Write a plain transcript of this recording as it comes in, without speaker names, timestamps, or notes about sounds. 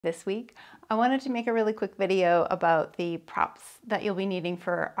This week, I wanted to make a really quick video about the props that you'll be needing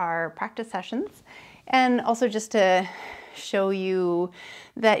for our practice sessions, and also just to show you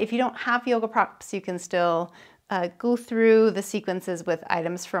that if you don't have yoga props, you can still go through the sequences with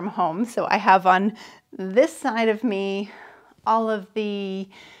items from home. So I have on this side of me all of the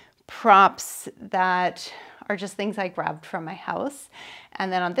props that are just things I grabbed from my house.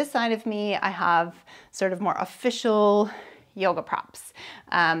 And then on this side of me, I have sort of more official yoga props.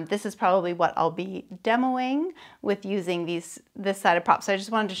 This is probably what I'll be demoing with using this side of props. So I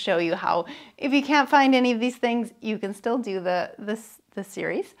just wanted to show you how, if you can't find any of these things, you can still do the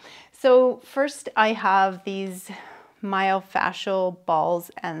series. So first I have these myofascial balls,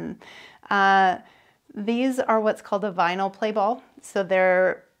 and these are what's called a vinyl play ball. So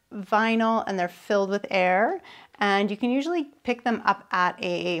they're vinyl and they're filled with air, and you can usually pick them up at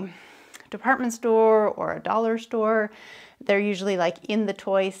a department store or a dollar store. They're usually like in the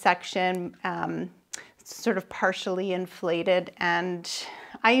toy section, sort of partially inflated, and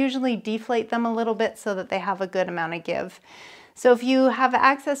I usually deflate them a little bit so that they have a good amount of give. So if you have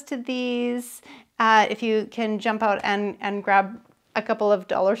access to these, if you can jump out and grab a couple of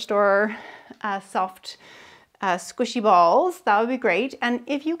dollar store soft squishy balls, that would be great. And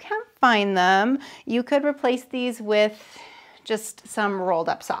if you can't find them, you could replace these with just some rolled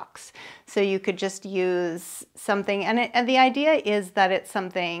up socks. So you could just use something, and the idea is that it's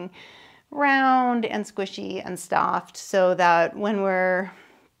something round and squishy and soft, so that when we're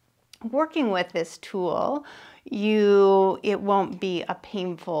working with this tool, it won't be a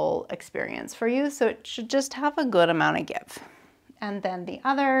painful experience for you. So it should just have a good amount of give. And then the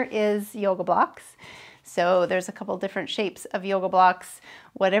other is yoga blocks. So there's a couple different shapes of yoga blocks.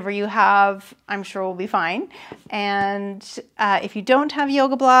 Whatever you have, I'm sure will be fine. And if you don't have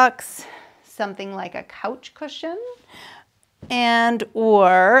yoga blocks, something like a couch cushion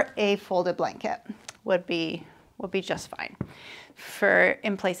or a folded blanket would be just fine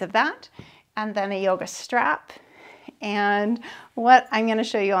in place of that. And then a yoga strap. And what I'm going to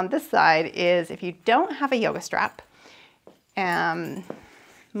show you on this side is, if you don't have a yoga strap,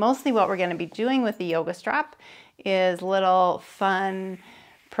 mostly what we're going to be doing with the yoga strap is little fun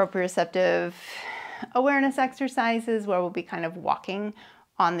proprioceptive awareness exercises where we'll be kind of walking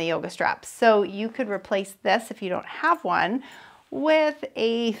on the yoga strap. So you could replace this, if you don't have one, with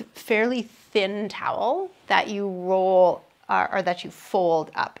a fairly thin towel that you roll or that you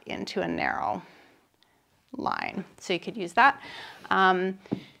fold up into a narrow line. So you could use that,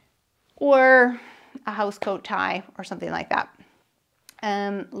 or a house coat tie or something like that.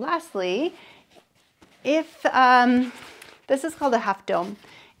 Lastly, if this is called a half dome,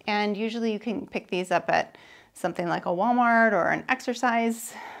 and usually you can pick these up at something like a Walmart or an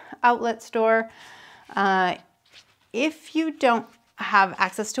exercise outlet store. If you don't have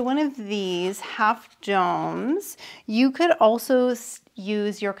access to one of these half domes, you could also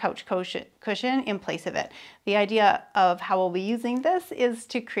use your couch cushion in place of it. The idea of how we'll be using this is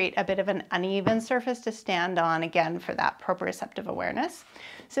to create a bit of an uneven surface to stand on, again, for that proprioceptive awareness.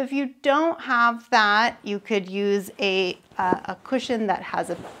 So if you don't have that, you could use a cushion that has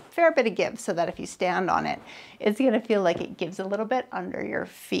a fair bit of give, so that if you stand on it, it's going to feel like it gives a little bit under your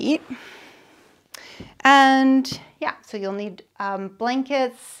feet. And yeah, so you'll need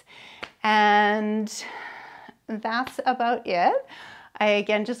blankets, and that's about it. I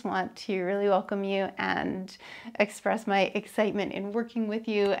again just want to really welcome you and express my excitement in working with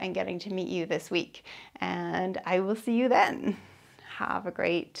you and getting to meet you this week. And I will see you then. Have a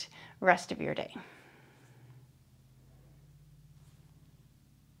great rest of your day.